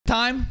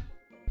time?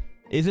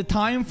 Is it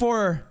time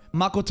for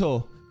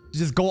Makoto to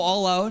just go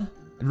all out?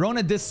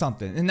 Rona did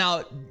something. And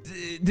now,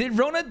 did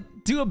Rona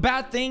do a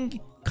bad thing?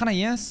 Kinda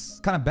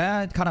yes, kinda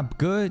bad, kinda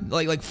good.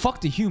 Like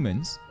fuck the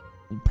humans.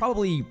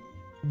 Probably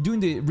doing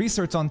the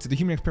research onto the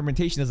human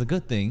experimentation is a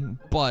good thing,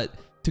 but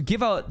to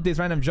give out these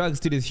random drugs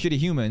to these shitty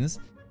humans,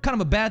 kind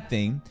of a bad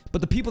thing.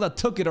 But the people that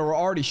took it are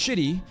already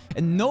shitty,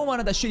 and no one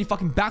of that shitty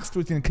fucking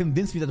backstory can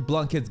convince me that the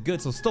blonde kid's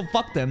good, so still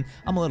fuck them.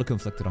 I'm a little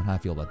conflicted on how I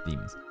feel about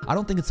demons. I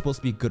don't think it's supposed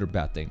to be a good or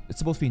bad thing. It's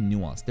supposed to be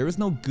nuanced. There is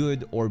no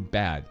good or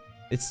bad.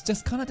 It's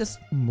just kind of this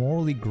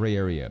morally gray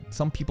area.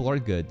 Some people are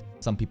good,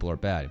 some people are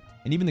bad.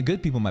 And even the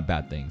good people might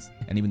bad things,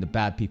 and even the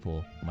bad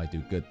people might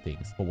do good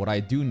things. But what I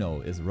do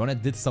know is Rona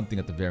did something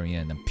at the very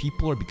end, and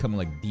people are becoming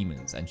like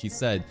demons. And she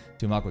said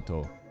to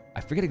Makoto, I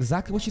forget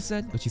exactly what she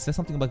said, but she said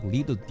something about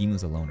leave those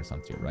demons alone or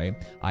something, right?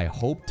 I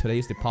hope today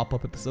is the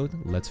pop-up episode.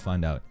 Let's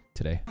find out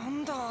today.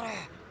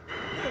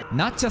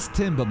 Not just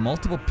him, but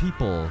multiple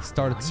people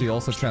started to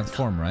also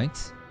transform, right?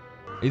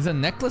 Is the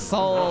necklace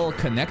all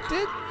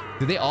connected?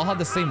 Do they all have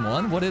the same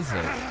one? What is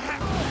it?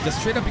 Just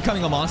straight up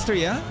becoming a monster,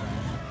 yeah?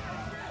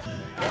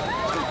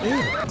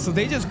 Ew. So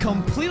they just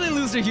completely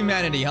lose their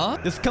humanity, huh?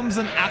 This comes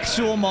an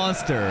actual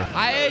monster.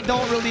 I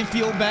don't really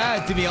feel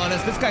bad, to be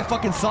honest. This guy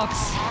fucking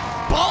sucks.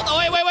 Bald! Oh,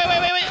 wait.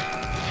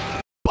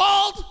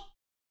 Bald!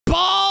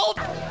 Bald!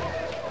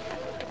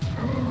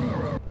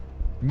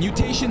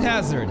 Mutation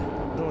hazard.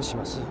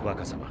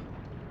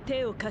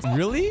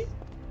 Really?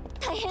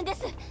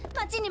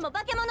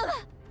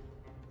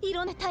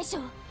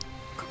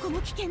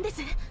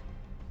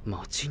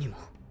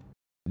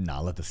 Nah,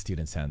 let the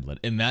students handle it.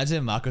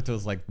 Imagine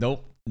Makoto's like,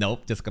 nope,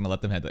 just gonna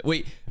let them handle it.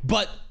 Wait,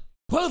 but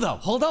hold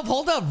up.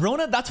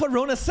 Rona, that's what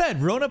Rona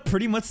said. Rona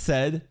pretty much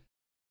said,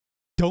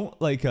 don't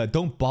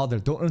bother,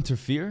 don't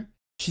interfere.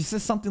 She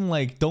says something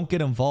like, don't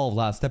get involved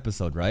last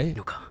episode, right?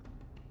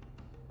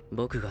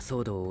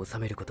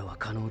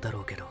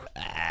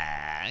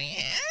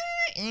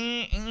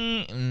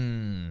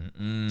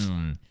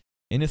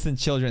 Innocent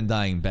children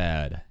dying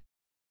bad.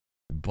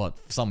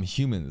 But some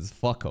humans,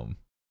 fuck them.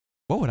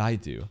 What would I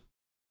do?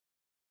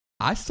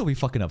 I'd still be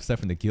fucking upset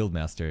from the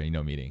guildmaster,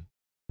 meeting.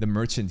 The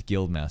merchant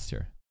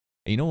guildmaster.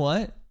 And you know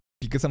what?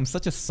 Because I'm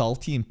such a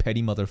salty and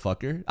petty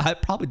motherfucker,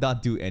 I'd probably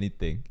not do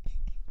anything.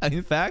 And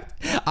in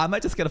fact, I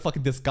might just get a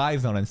fucking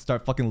disguise on and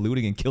start fucking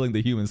looting and killing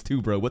the humans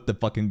too, bro. What the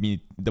fucking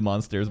the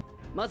monsters?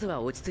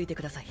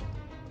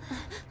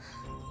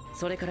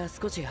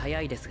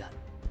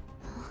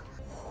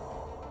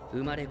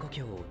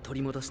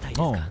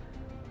 Oh.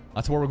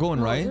 That's where we're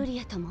going, right?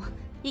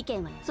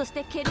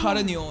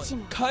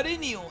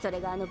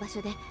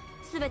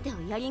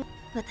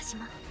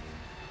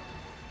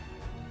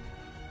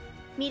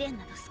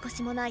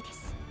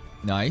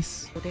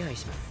 Nice.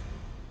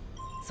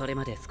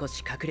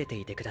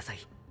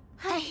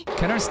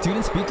 Can our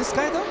students beat this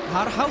guy though?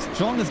 How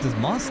strong is this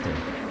monster?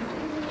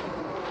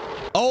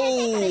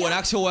 Oh, an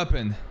actual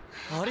weapon.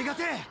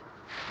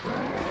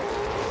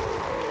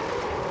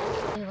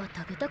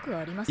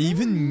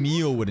 Even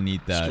Mio wouldn't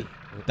eat that.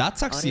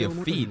 That's actually a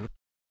feat.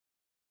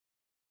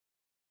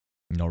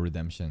 No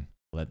redemption.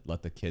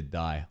 Let the kid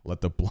die.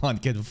 Let the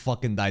blonde kid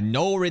fucking die.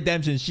 No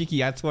redemption,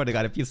 Shiki. I swear to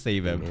God, if you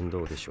save him.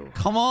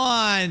 Come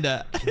on!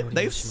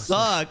 They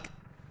suck!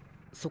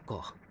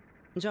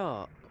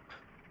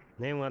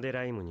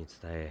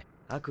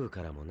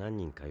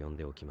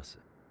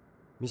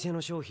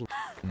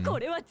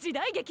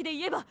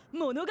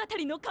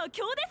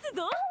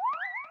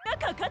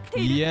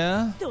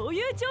 Yeah.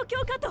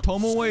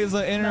 Tomoe's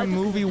inner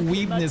movie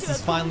weebness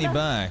is finally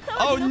back.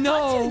 Oh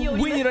no!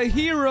 We need a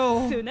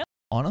hero!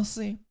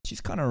 Honestly, she's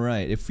kind of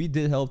right. If we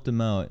did help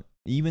them out,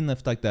 even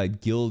if like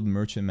that guild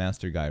merchant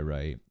master guy,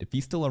 right? If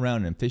he's still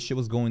around and his shit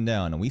was going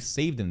down and we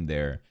saved him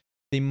there,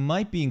 they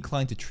might be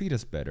inclined to treat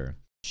us better.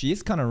 She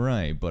is kind of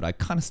right, but I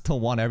kind of still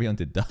want everyone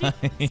to die.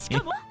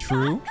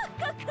 True?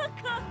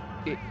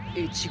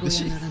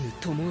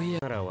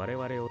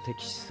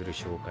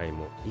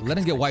 Let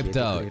him get wiped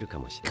out.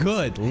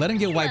 Good, let him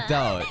get wiped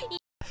out.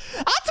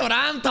 That's what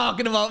I'm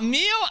talking about.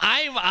 Neo,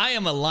 I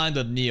am aligned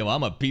with Neo.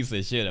 I'm a piece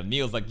of shit. And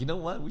Neo's like, you know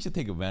what? We should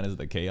take advantage of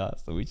the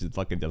chaos. So we should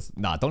fucking just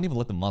don't even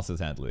let the monsters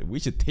handle it. We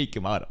should take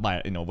him out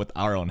by with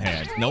our own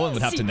hands. No one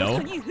would have to know.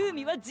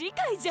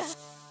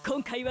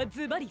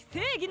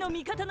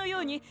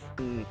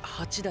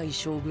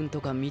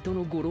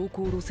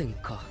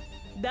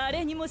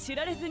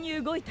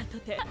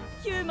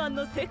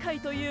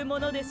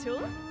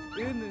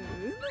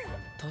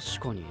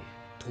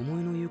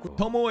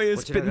 Tomoe is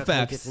spitting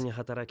facts.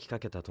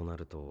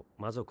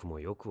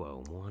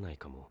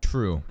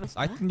 True.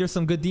 I think there's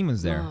some good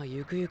demons there.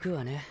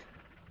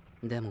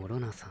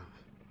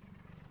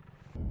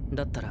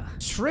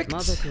 Tricked?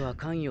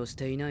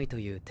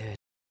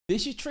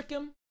 Did she trick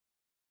him?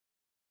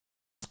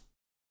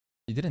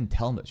 She didn't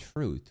tell him the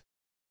truth,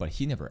 but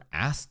he never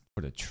asked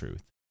for the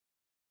truth.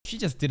 She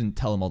just didn't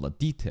tell him all the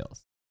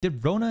details.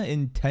 Did Rona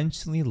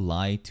intentionally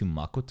lie to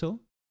Makoto?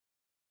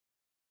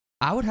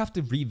 I would have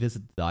to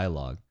revisit the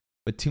dialogue.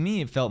 But to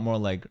me, it felt more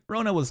like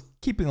Rona was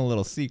keeping a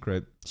little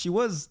secret. She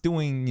was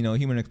doing, you know,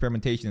 human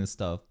experimentation and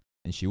stuff,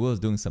 and she was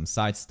doing some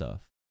side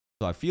stuff.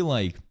 So I feel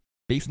like,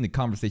 based on the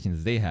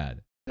conversations they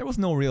had, there was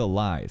no real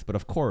lies. But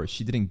of course,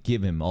 she didn't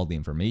give him all the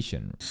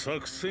information. This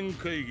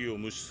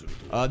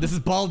is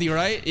Baldy,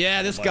 right?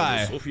 Yeah, this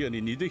guy. Sophia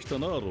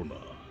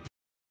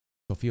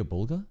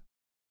Bulga?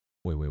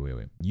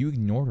 Wait. You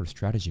ignored her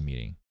strategy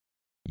meeting.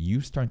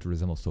 You starting to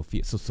resemble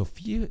Sophia. So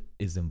Sophia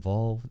is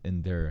involved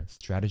in their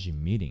strategy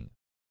meeting.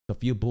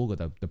 Sophia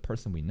Bulga, the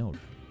person we know.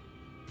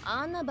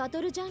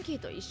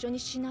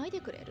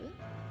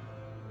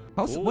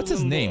 What's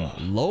his name?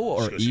 Lo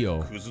or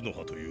Io?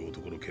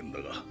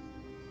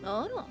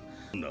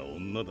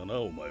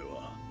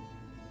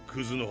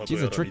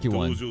 She's a tricky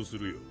one.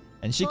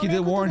 And Shiki did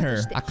warn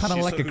her. I kinda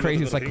like a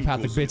crazy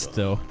psychopathic bitch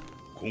though.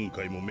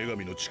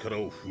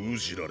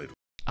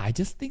 I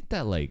just think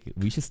that like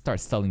we should start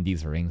selling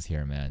these rings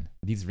here, man.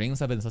 These rings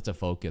have been such a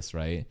focus,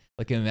 right?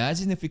 Like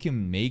imagine if we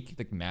can make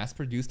like mass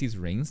produce these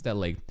rings that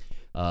like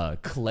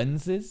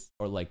cleanses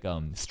or like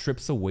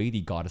strips away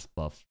the goddess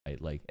buff,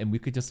 right? Like, and we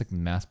could just like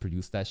mass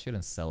produce that shit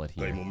and sell it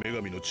here.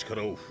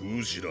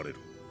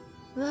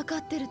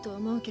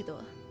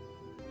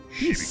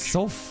 He's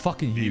so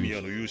fucking huge.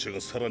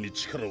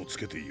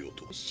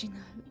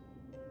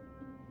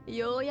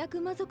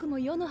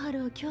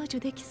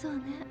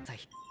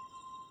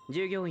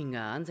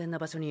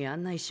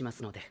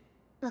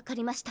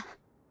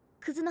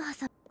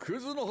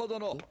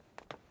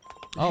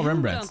 Oh,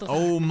 Rembrandt.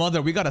 Oh,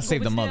 mother. We gotta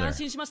save the mother.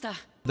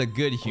 The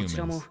good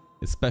humans.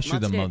 Especially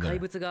the mother.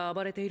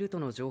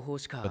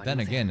 But then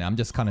again, I'm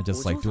just kind of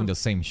just like doing the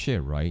same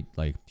shit, right?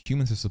 Like,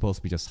 humans are supposed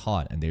to be just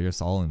hot and they're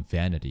just all in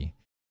vanity.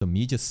 So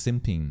me just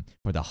simping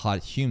for the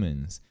hot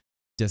humans,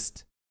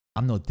 just...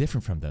 I'm no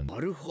different from them.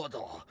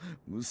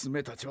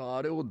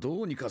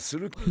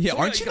 Yeah,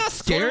 aren't you not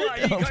scared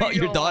about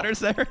your daughters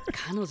there?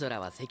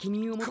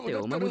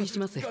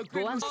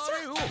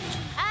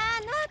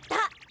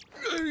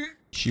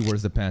 She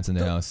wears the pants in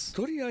the house.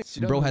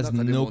 Bro has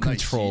no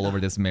control over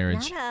this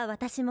marriage.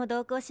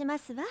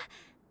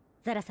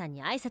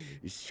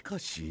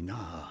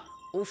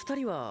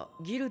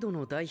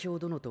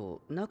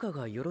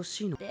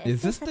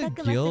 Is this the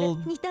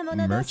guild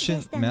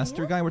merchant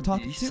master guy we're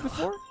talking to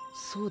before?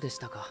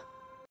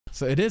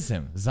 So it is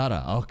him,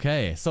 Zara.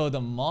 Okay, so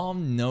the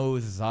mom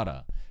knows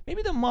Zara.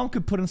 Maybe the mom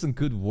could put in some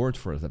good word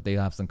for us if they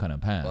have some kind of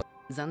plan.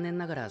 Can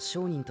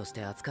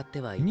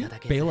you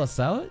bail us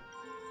out?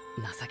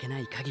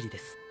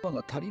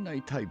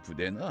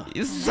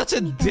 He's such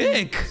a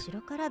dick!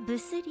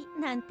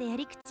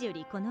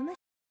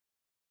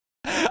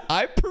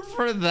 I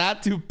prefer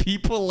that to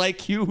people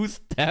like you who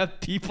stab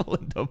people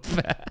in the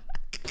back.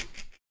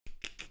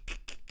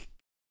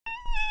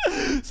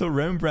 So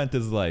Rembrandt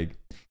is like,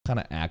 kind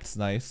of acts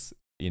nice,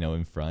 you know,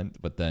 in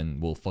front, but then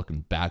will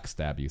fucking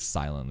backstab you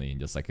silently and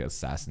just like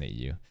assassinate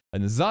you.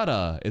 And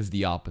Zara is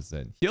the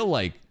opposite.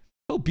 He'll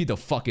be the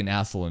fucking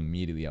asshole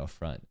immediately out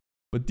front.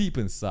 But deep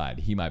inside,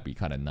 he might be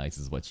kind of nice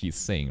is what she's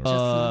saying.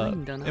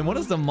 And what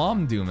does the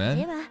mom do,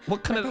 man?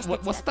 What kind of,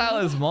 what style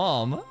is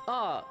mom?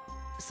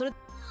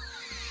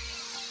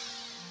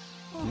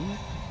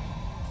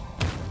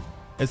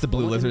 It's the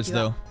blue lizards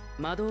though.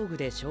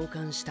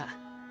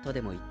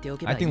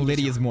 I think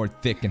Liddy is more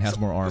thick and has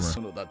more armor.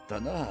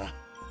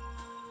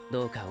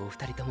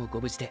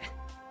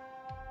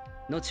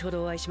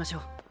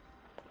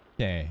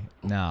 Okay,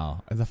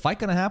 now, is the fight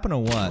gonna happen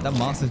or what? That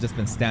monster's just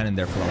been standing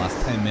there for the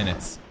last 10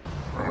 minutes.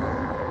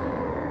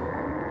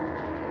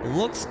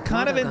 Looks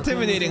kind of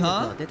intimidating,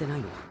 huh?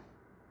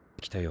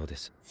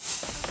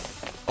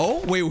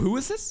 Oh, wait, who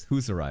is this?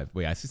 Who's arrived?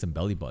 Wait, I see some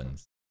belly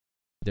buttons.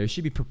 There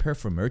should be prepared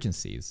for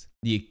emergencies.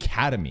 The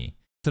academy.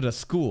 So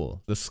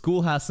the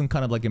school has some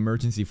kind of like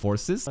emergency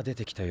forces.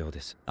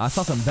 I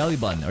saw some belly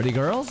button. Are they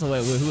girls?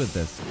 Wait, who is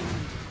this?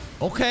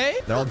 Okay,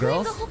 they're all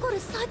girls.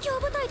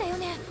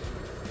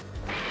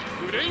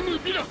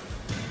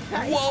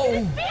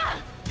 Whoa!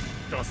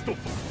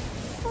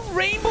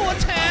 Rainbow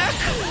attack!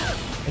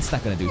 It's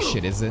not gonna do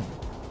shit, is it?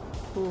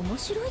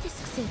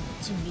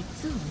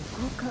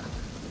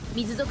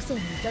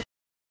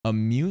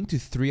 Immune to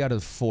 3 out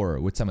of 4,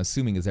 which I'm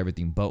assuming is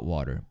everything but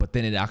water. But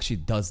then it actually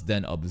does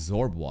then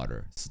absorb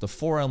water. So the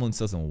 4 elements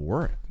doesn't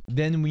work.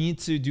 Then we need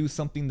to do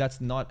something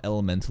that's not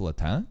elemental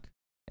attack.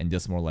 And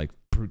just more like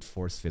brute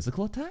force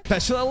physical attack?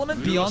 Special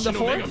element beyond the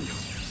 4?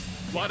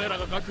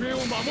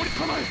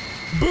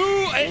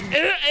 Boo!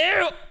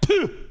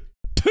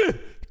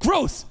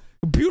 Gross!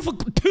 Beautiful!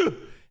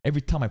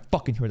 Every time I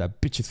fucking hear that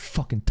bitch's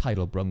fucking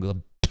title, bro, I'm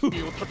gonna...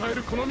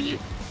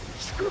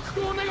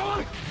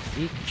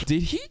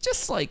 Did he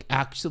just like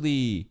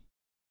actually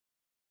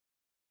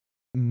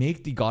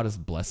make the goddess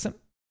bless him?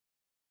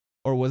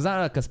 Or was that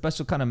like a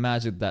special kind of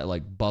magic that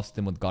like buffs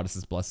him with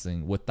goddess's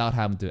blessing without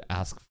having to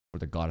ask for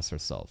the goddess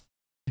herself?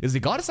 Is the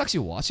goddess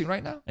actually watching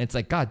right now? And it's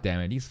like, god damn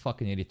it, these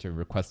fucking idiots are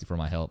requesting for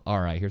my help.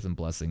 Alright, here's some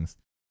blessings.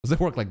 Does it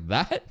work like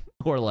that?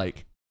 Or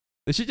like,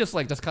 does she just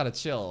kind of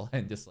chill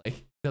and just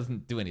like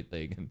doesn't do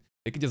anything? And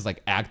They could just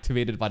like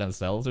activate it by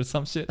themselves or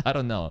some shit. I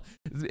don't know.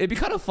 It'd be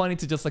kind of funny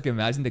to just like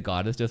imagine the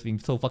goddess just being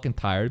so fucking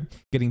tired,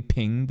 getting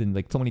pinged and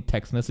like so many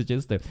text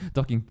messages. The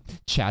fucking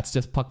chats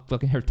just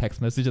fucking her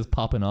text messages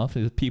popping off.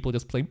 And people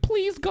just playing,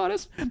 please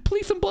goddess,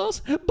 please some boss,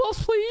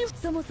 please.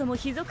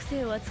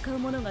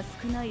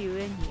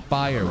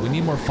 Fire. We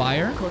need more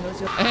fire.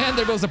 And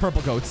there goes the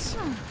purple coats.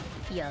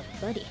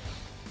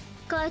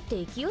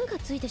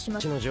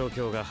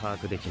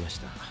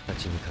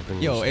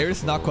 Yo,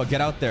 Aris Nakwa, get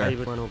out there.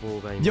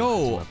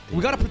 Yo,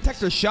 we gotta protect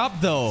their shop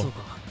though.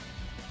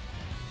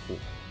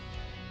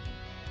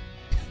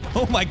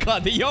 Oh my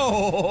god,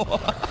 yo.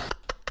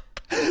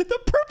 The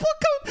purple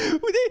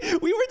coat.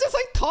 We were just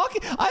like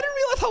talking. I didn't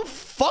realize how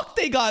fucked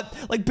they got.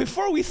 Like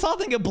before we saw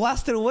them get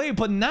blasted away,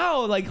 but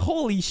now like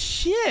holy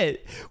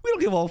shit. We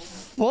don't give a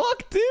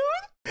fuck,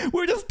 dude.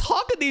 We're just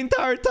talking the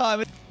entire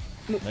time.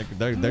 Like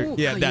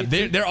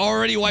they're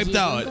already wiped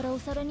out.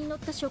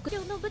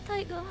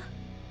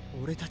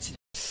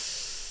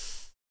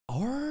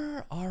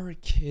 Are our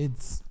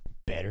kids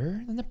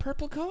better than the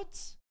purple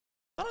coats?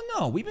 I don't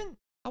know.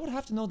 I would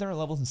have to know their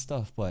levels and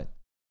stuff, but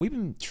we've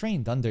been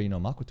trained under, you know,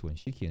 Makoto and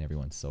Shiki and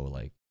everyone, so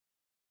like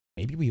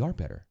maybe we are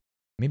better.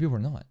 Maybe we're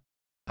not.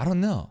 I don't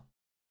know.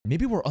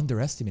 Maybe we're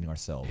underestimating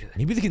ourselves.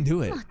 Maybe they can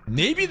do it.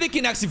 Maybe they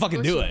can actually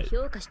fucking do it.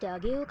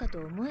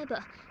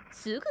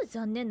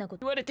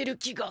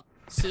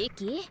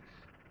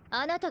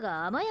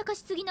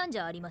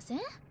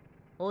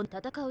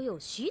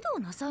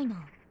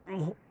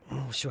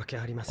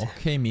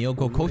 Okay, Mio,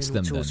 go coach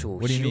them then.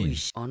 What do you mean?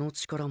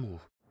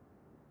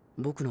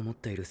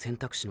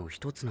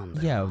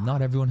 Yeah,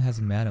 not everyone has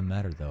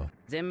matter though.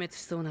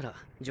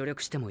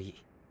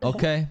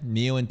 Okay,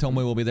 Mio and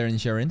Tomoe will be their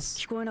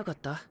insurance.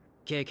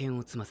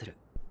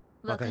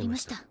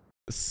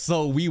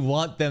 So we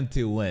want them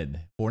to win.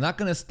 We're not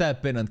gonna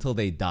step in until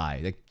they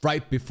die, like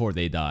right before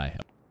they die.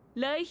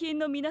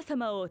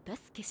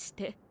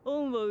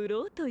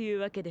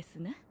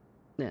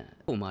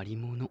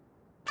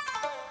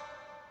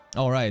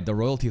 Alright, the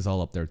royalty is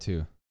all up there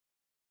too.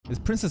 Is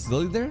Princess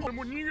Lily there? Oh,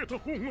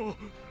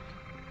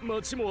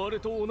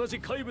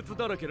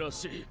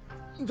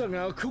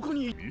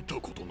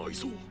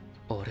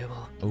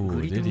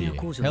 Lily.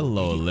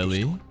 Hello,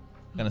 Lily.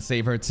 Gonna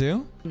save her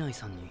too?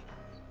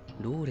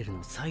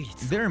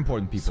 They're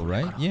important people,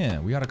 right? Yeah,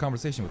 we had a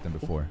conversation with them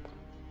before.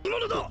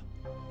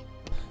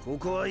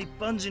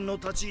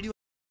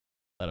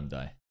 Let him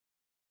die.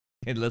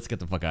 Hey, let's get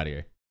the fuck out of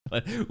here.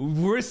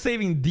 We're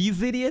saving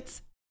these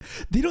idiots?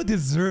 They don't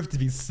deserve to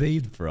be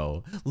saved,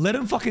 bro. Let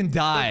him fucking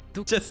die.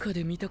 Just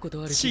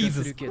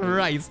Jesus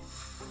Christ.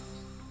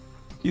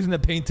 He's in the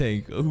paint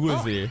tank. Who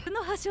is he?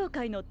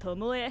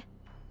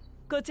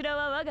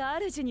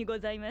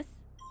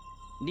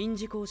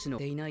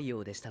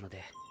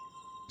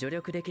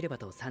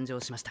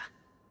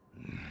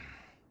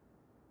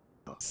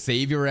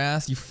 Save your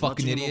ass, you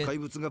fucking idiot.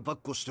 The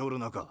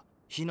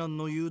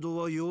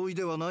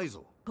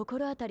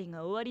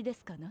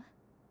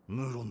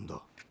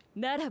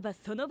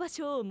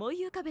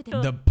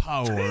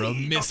power of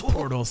mist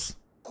portals.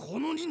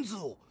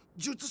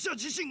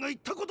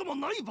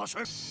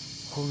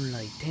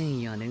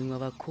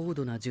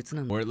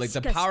 Or like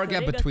the power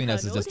gap between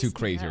us is just too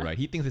crazy, right?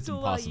 He thinks it's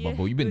impossible,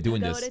 but we've been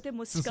doing this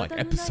since like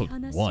episode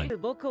 1.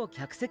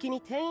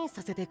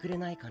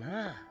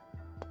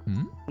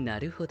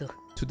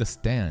 To the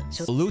stands.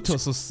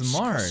 Luto's so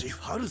smart.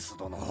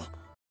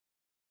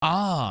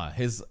 Ah,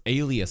 his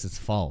alias is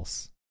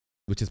false,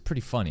 which is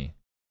pretty funny,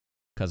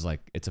 cause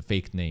like it's a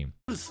fake name.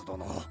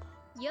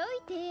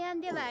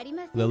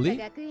 Lily? Lily.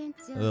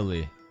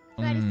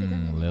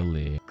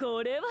 Lily.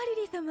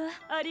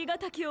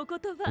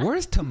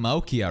 Where's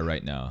Tomoki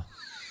right now?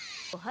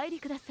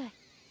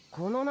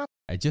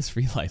 I just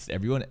realized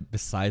everyone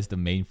besides the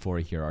main 4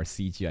 here are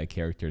CGI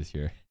characters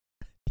here.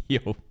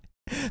 Yo,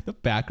 the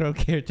background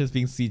characters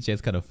being CGI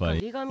is kind of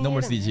funny. No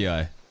more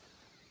CGI.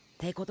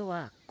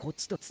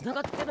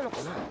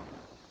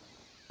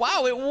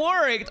 Wow, it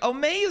worked!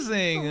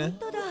 Amazing!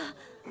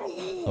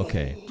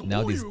 Okay,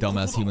 now these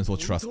dumbass humans will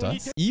trust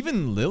us.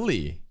 Even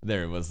Lily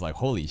there was like,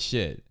 holy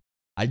shit.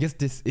 I guess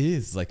this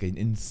is like an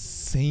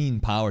insane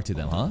power to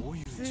them, huh?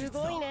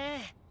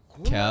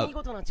 Cap.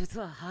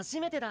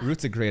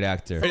 Root's a great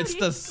actor. It's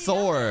the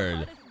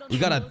sword! You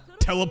got a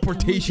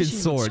teleportation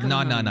sword.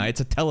 Nah,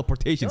 it's a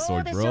teleportation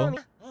sword, bro.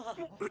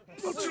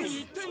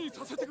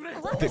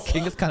 The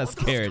king is kind of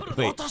scared.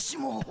 Wait.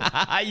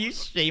 You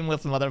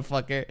shameless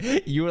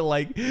motherfucker. You were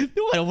like,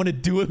 no, I don't want to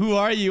do it. Who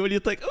are you? And you're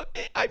like, oh,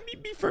 I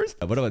meet me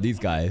first. What about these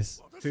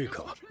guys? This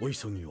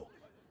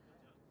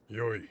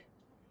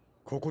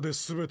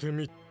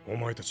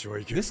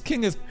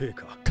king is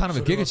kind of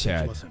a Giga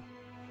Chad.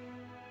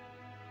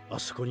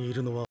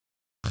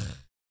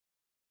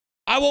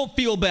 I won't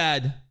feel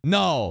bad.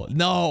 No.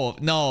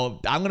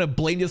 I'm gonna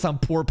blame this on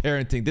poor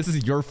parenting. This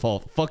is your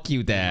fault. Fuck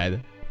you,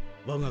 Dad.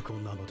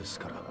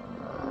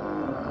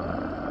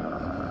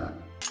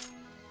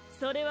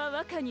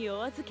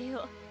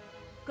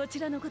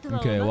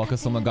 Okay,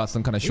 Waka-sama got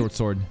some kind of short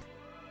sword.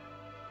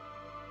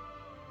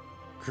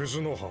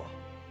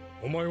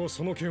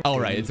 Oh,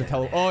 right. It's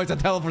a it's a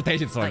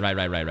teleportation sword. Right.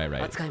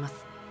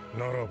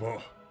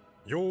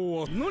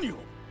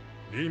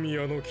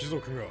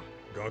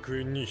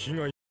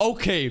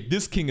 Okay,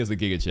 this king is a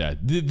Giga Chat.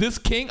 This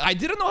king, I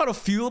didn't know how to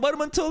feel about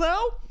him until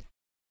now.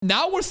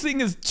 Now we're seeing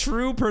his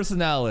true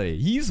personality.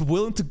 He's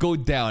willing to go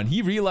down.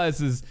 He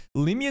realizes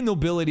Limia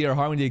nobility are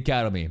harming the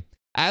academy.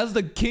 As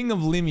the king of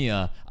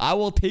Limia, I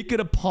will take it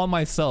upon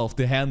myself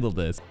to handle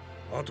this.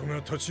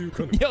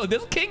 Yo,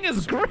 this king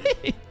is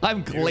great.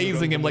 I'm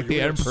glazing him like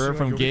the emperor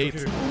from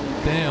Gates.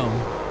 Damn.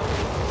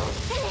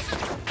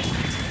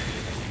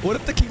 What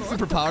if the king's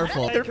super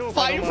powerful? They're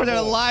fighting for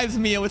their lives,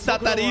 Mio. It's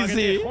not that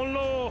easy.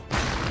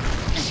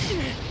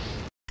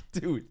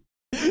 Dude,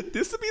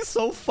 this would be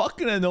so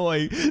fucking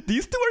annoying.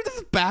 These two are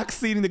just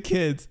backseating the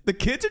kids. The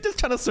kids are just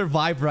trying to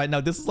survive right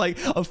now. This is like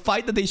a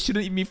fight that they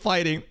shouldn't even be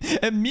fighting.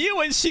 And Mio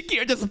and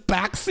Shiki are just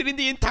backseating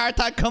the entire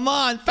time. Come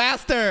on,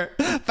 faster.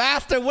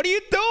 Faster. What are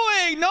you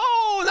doing? No,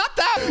 not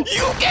that.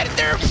 You get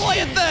there and play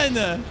it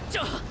then.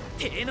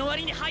 Can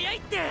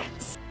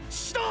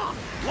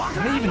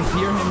I even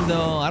hear him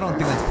though? I don't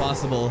think that's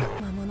possible. I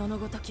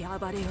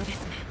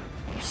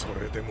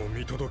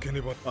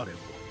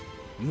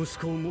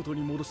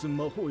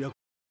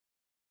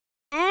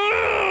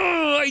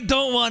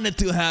don't want it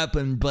to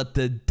happen, but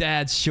the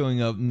dad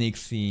showing up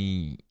makes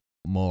me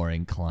more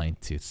inclined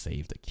to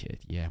save the kid.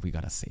 Yeah, we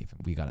gotta save him.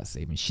 We gotta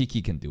save him.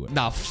 Shiki can do it.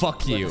 Nah,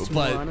 fuck you.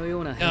 But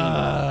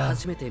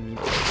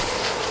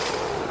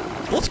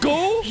let's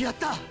go.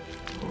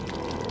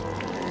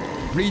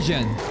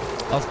 Regen.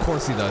 Of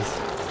course he does.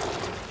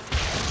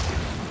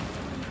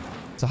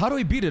 So how do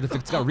we beat it if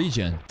it's got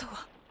regen?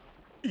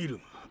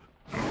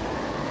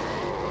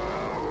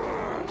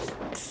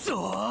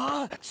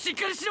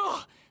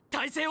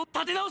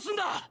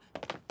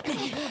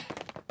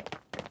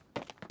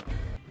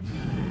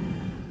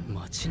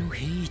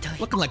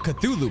 Looking like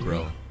Cthulhu,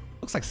 bro.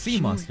 Looks like sea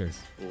monsters.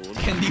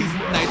 Can these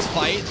knights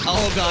fight?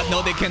 Oh god,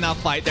 no, they cannot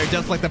fight. They're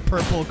just like the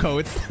purple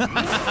coats.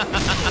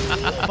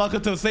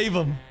 Makoto, save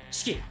them.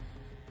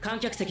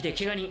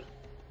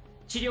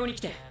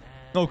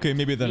 Okay,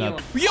 maybe they're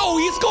not. Yo,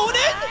 he's going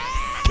in?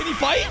 Can he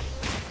fight?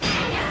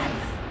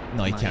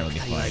 No, he can't really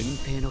fight.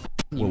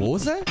 Wait, what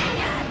was that?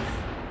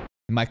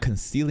 My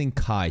concealing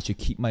Kai should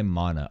keep my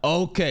mana.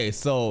 Okay,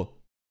 so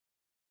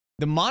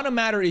the mana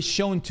matter is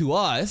shown to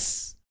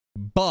us,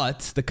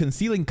 but the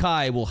concealing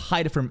Kai will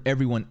hide it from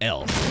everyone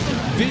else.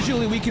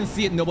 Visually, we can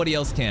see it, nobody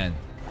else can.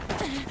 I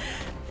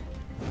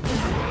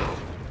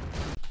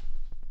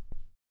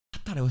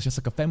thought it was just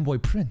like a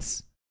femboy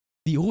prince.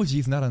 The OG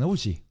is not an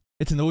OG.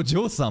 It's an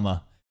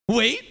Ojo-sama.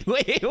 Wait,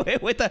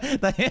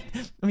 the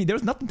hand. I mean,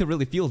 there's nothing to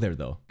really feel there,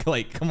 though.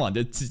 Like, come on,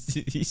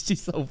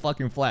 she's so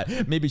fucking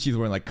flat. Maybe she's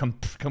wearing like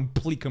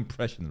complete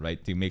compression,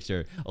 right? To make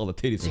sure all the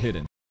titties are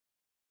hidden.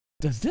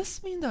 Does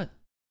this mean that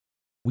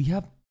we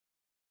have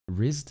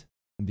RIZZed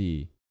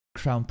the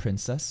crown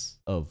princess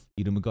of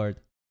Irumgard?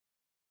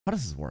 How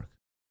does this work?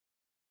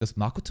 Does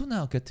Makoto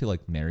now get to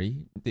like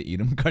marry the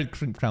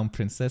Irumgard crown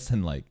princess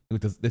and like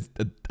does this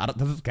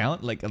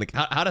count? Like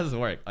how does it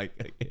work? Like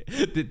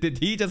did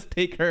he just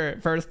take her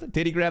first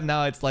titty grab?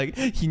 Now it's like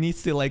he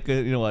needs to like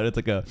you know what? It's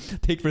like a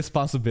take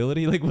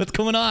responsibility. Like what's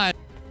going on?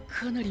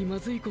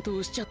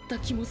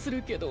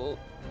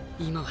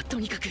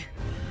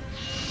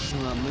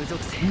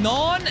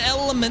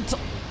 Non-elemental.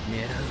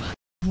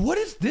 What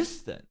is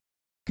this then?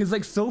 Because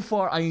like so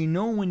far, I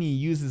know when he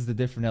uses the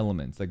different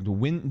elements, like the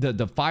wind,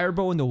 the fire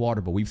bow and the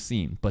water bow, we've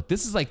seen. But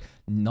this is like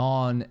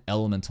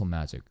non-elemental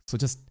magic, so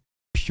just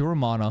pure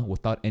mana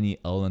without any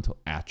elemental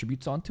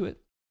attributes onto it,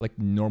 like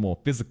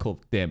normal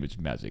physical damage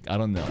magic. I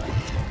don't know.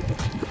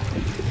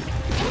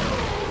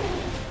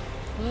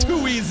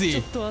 Too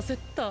easy. Did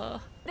the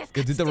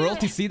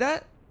royalty see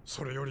that?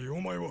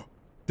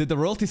 Did the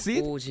royalty see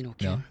it?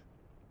 No.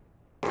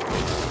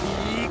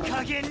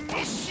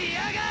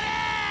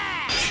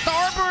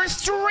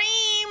 Starburst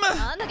Dream!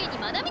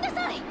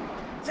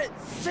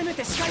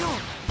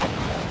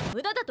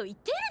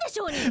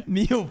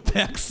 Neo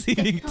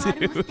backseating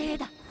too.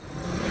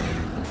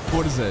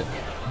 What is it?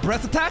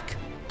 Breath attack?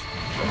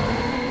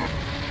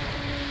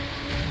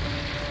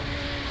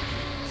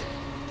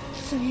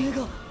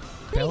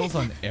 Bells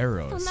on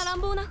arrows.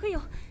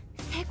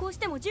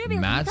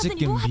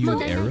 Magic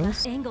imbued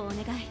arrows?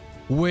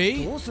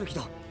 Wait.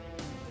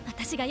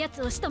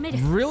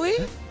 Really?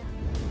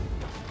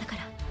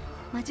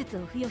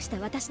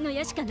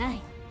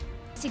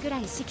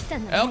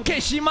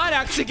 Okay, she might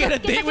actually get a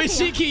date with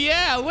Shiki.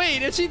 Yeah,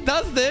 wait, if she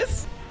does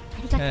this.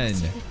 10,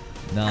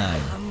 9,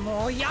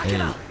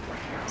 8,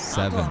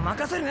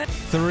 7,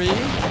 3,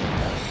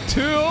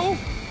 2,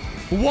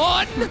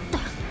 1,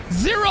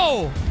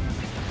 0.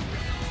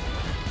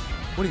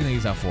 What are you gonna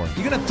use that for?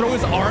 You gonna throw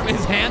his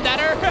hand at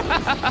her?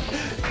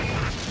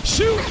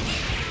 Shoot!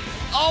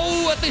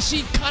 Oh, I think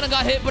she kind of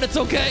got hit, but it's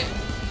okay.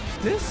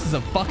 This is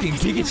a fucking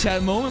Giga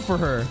Chat moment for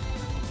her.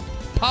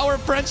 Power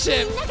of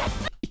friendship.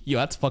 Yo,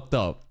 that's fucked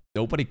up.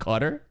 Nobody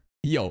caught her?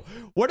 Yo,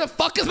 where the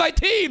fuck is my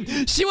team?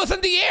 She was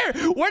in the air.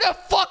 Where the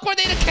fuck were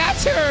they to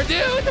catch her,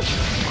 dude?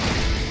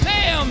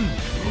 Damn!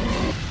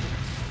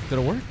 Did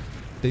it work?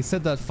 They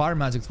said that fire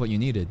magic's what you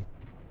needed.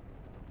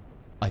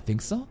 I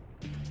think so.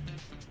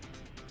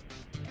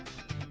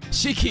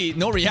 Shiki,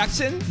 no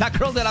reaction? That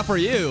girl did that for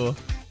you.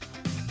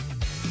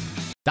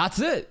 That's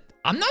it.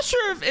 I'm not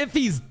sure if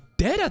he's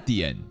dead at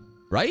the end,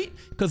 right?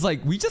 Because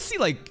like we just see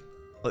like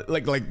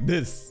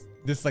this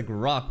like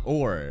rock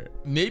ore.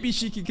 Maybe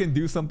Shiki can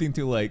do something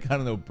to like, I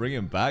don't know, bring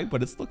him back,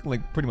 but it's looking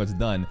like pretty much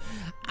done.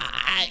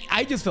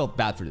 I just felt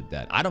bad for the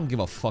dad. I don't give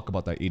a fuck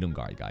about that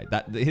Irungar guy.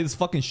 That his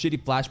fucking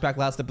shitty flashback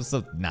last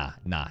episode. Nah,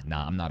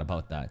 I'm not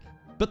about that.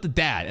 But the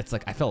dad, it's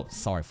like I felt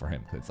sorry for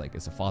him. It's like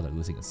it's a father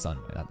losing a son.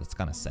 Right? That's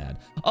kind of sad.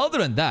 Other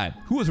than that,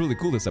 who was really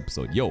cool this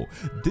episode? Yo,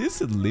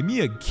 this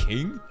Limia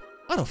King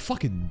out of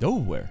fucking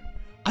nowhere.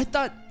 I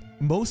thought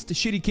most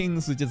shitty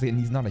kings would just, and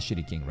he's not a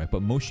shitty king, right?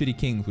 But most shitty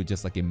kings would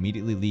just like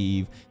immediately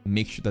leave,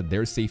 make sure that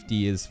their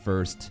safety is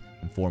first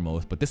and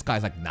foremost. But this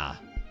guy's like, nah,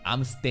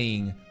 I'm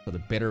staying for the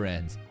bitter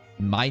end.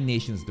 My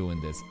nation's doing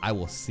this. I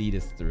will see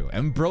this through.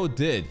 And bro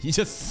did. He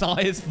just saw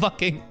his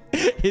fucking,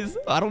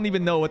 I don't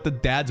even know what the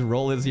dad's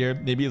role is here.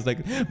 Maybe it's like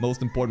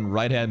most important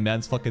right-hand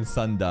man's fucking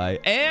son die.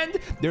 And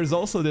there's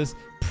also this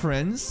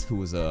prince who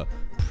was a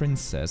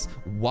princess.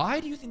 Why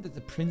do you think that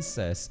the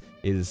princess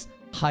is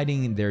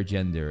hiding their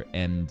gender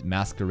and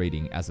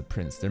masquerading as a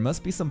prince? There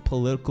must be some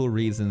political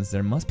reasons.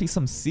 There must be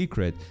some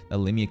secret that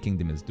Limia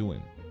Kingdom is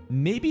doing.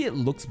 Maybe it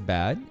looks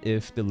bad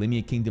if the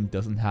Limia Kingdom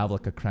doesn't have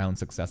like a crown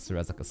successor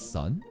as like a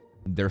son.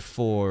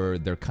 Therefore,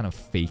 they're kind of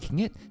faking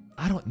it.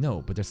 I don't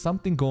know, but there's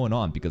something going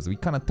on because we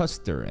kind of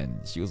touched her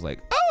and she was like,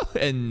 oh,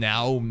 and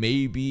now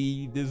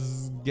maybe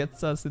this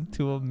gets us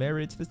into a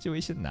marriage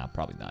situation. Nah,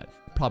 probably not.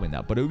 Probably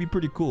not. But it would be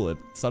pretty cool if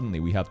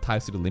suddenly we have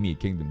ties to the Limia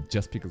Kingdom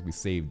just because we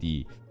saved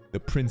the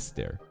prince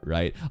there,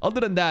 right?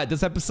 Other than that,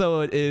 this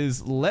episode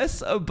is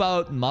less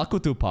about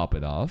Makoto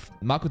popping off.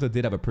 Makoto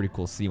did have a pretty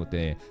cool scene with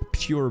the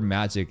pure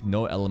magic,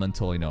 no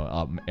elemental,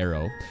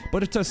 arrow.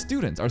 But it's our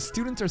students. Our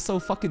students are so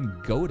fucking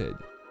goated.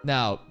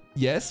 Now,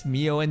 yes,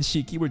 Mio and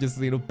Shiki were just,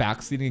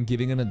 backseating and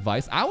giving him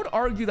advice. I would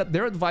argue that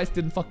their advice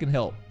didn't fucking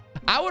help.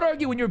 I would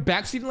argue when you're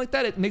backseating like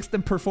that, it makes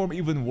them perform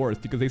even worse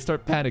because they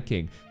start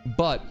panicking.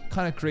 But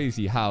kind of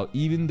crazy how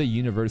even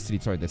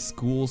the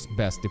school's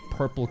best, the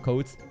purple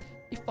coats,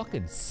 they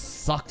fucking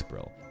sucked,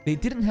 bro. They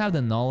didn't have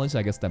the knowledge,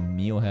 I guess, that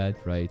Mio had,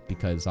 right?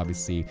 Because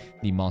obviously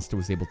the monster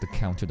was able to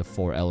counter the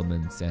 4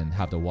 elements and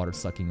have the water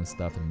sucking and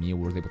stuff, and Mio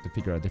was able to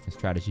figure out a different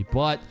strategy.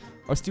 But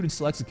our students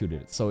still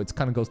executed it. So it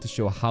kind of goes to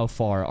show how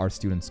far our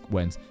students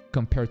went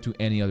compared to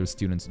any other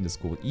students in the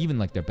school, even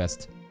like their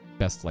best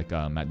like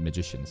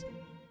magicians.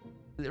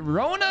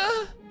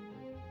 Rona,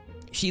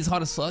 she's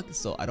hot as fuck,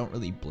 so I don't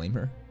really blame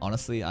her.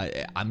 Honestly,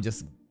 I'm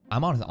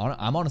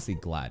honestly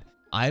glad.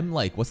 I'm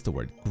like, what's the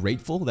word?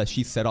 Grateful that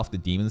she set off the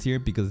demons here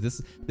because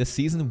this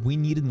season we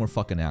needed more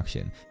fucking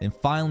action. And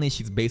finally,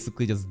 she's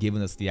basically just given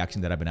us the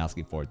action that I've been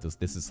asking for.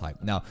 This is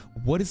hype. Now,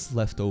 what is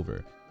left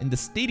over? In the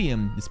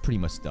stadium is pretty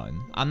much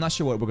done. I'm not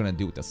sure what we're gonna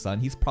do with the son.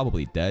 He's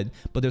probably dead,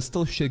 but there's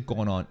still shit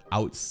going on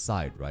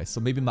outside, right?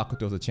 So maybe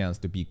Makoto has a chance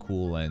to be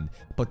cool and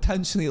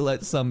potentially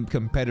let some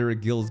competitor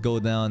guilds go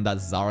down. That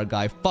Zara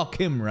guy, fuck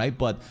him, right?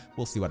 But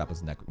we'll see what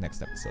happens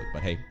next episode.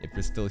 But hey, if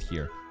you're still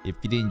here, if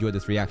you did enjoy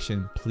this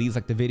reaction, please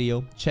like the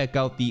video. Check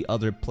out the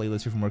other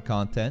playlist for more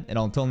content. And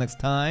until next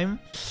time,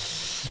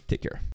 take care.